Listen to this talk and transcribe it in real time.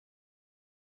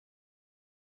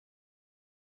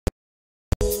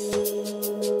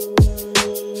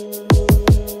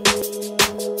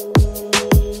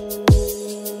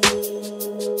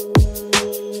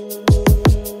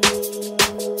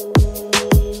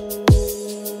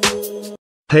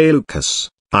Hey Lucas,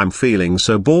 I'm feeling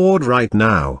so bored right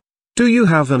now. Do you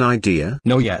have an idea?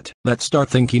 No yet. Let's start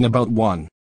thinking about one.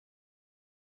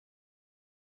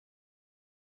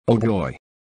 Oh boy.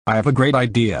 I have a great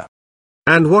idea.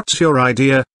 And what's your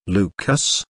idea,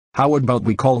 Lucas? How about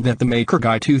we call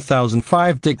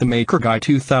NickTheMakerGuy2005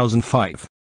 DickTheMakerGuy2005?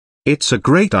 It's a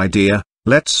great idea,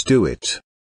 let's do it.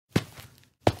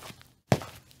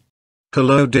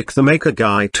 Hello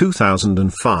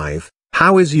DickTheMakerGuy2005,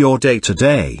 how is your day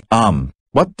today?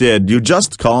 What did you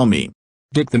just call me?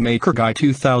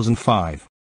 DickTheMakerGuy2005.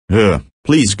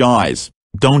 Please guys,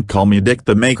 don't call me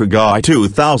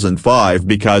DickTheMakerGuy2005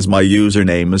 because my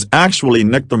username is actually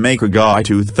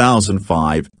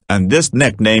NickTheMakerGuy2005, and this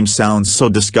nickname sounds so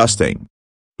disgusting.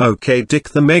 Okay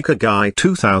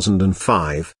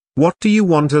DickTheMakerGuy2005, what do you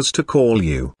want us to call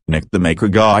you?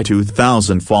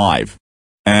 NickTheMakerGuy2005.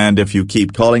 And if you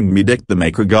keep calling me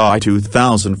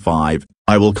DickTheMakerGuy2005,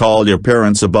 I will call your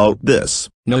parents about this.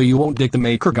 No you won't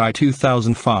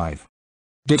DickTheMakerGuy2005.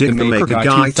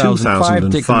 DickTheMakerGuy2005,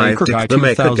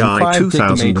 DickTheMakerGuy2005,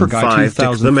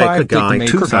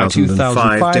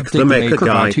 DickTheMakerGuy2005,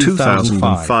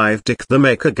 DickTheMakerGuy2005,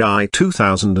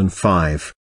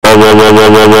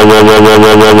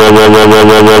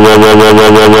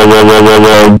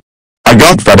 DickTheMakerGuy2005. I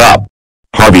got fed up.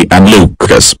 Harvey and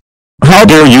Lucas. How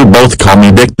dare you both call me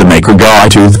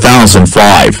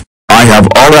DickTheMakerGuy2005? I have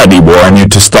already warned you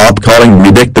to stop calling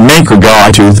me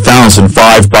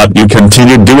DickTheMakerGuy2005 but you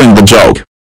continue doing the joke.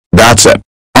 That's it.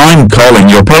 I'm calling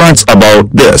your parents about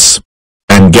this.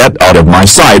 And get out of my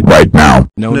sight right now.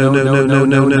 No.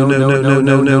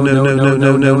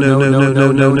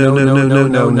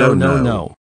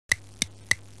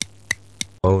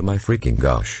 Oh my freaking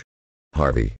gosh.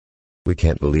 Harvey. We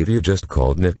can't believe you just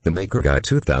called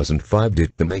NickTheMakerGuy2005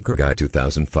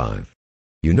 DickTheMakerGuy2005.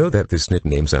 You know that this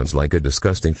nickname sounds like a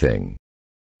disgusting thing.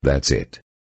 That's it.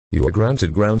 You are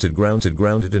grounded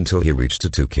until he reached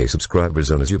 2K subscribers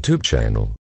on his YouTube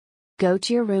channel. Go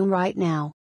to your room right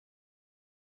now.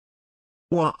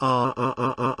 Oh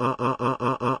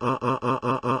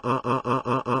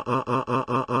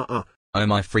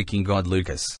my freaking god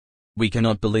Lucas. We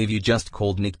cannot believe you just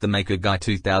called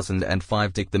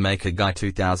NickTheMakerGuy2005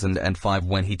 DickTheMakerGuy2005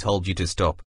 when he told you to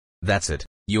stop. That's it.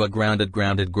 You are grounded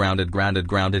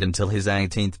until his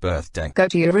 18th birthday. Go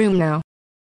to your room now.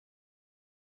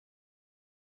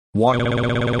 Why?